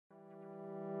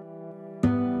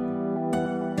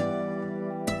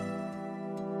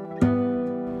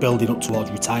building up towards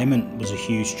retirement was a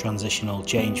huge transitional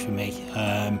change for me,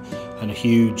 and a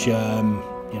huge,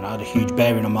 had a huge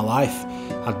bearing on my life.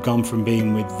 I'd gone from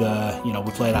being with,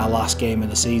 we played our last game of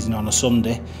the season on a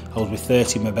Sunday. I was with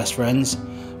 30 of my best friends.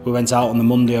 We went out on the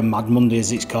Monday, on Mad Monday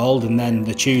as it's called, and then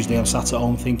the Tuesday I'm sat at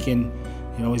home thinking,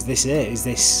 is this it? Is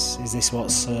this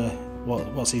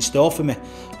what's in store for me?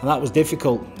 And that was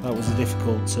difficult. That was a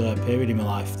difficult period in my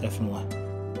life, definitely.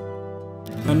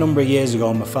 A number of years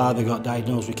ago, my father got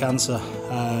diagnosed with cancer,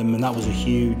 and that was a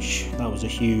huge,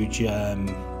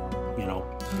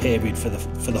 period for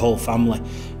the whole family.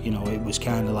 It was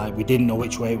kind of like we didn't know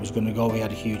which way it was going to go. We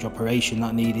had a huge operation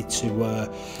that needed to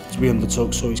be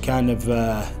undertook, so it's kind of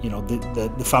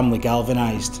the family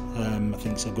galvanised. I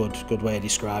think it's a good way of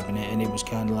describing it. And it was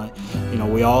kind of like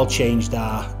we all changed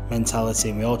our mentality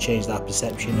and we all changed our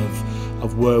perception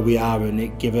of where we are, and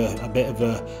it gave a bit of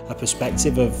a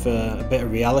perspective of a bit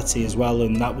of reality as well.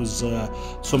 And that was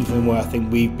something where I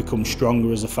think we've become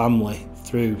stronger as a family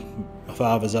through my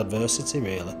father's adversity,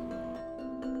 really.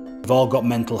 We've all got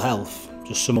mental health,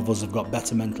 just some of us have got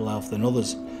better mental health than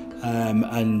others.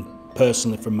 And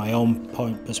personally, from my own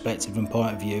perspective and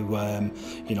point of view,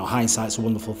 hindsight's a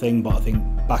wonderful thing, but I think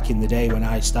back in the day when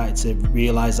I started to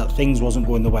realise that things wasn't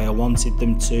going the way I wanted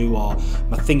them to, or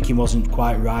my thinking wasn't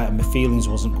quite right and my feelings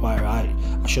wasn't quite right,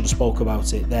 I should have spoke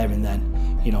about it there and then.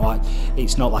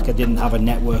 It's not like I didn't have a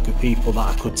network of people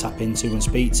that I could tap into and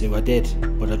speak to. I did,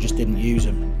 but I just didn't use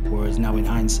them. Whereas now in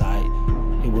hindsight,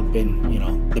 it would have been,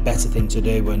 the better thing to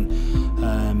do. And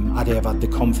I'd have had the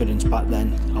confidence back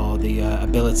then, or the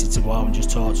ability to go out and just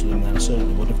talk to them, then I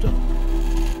certainly would have done.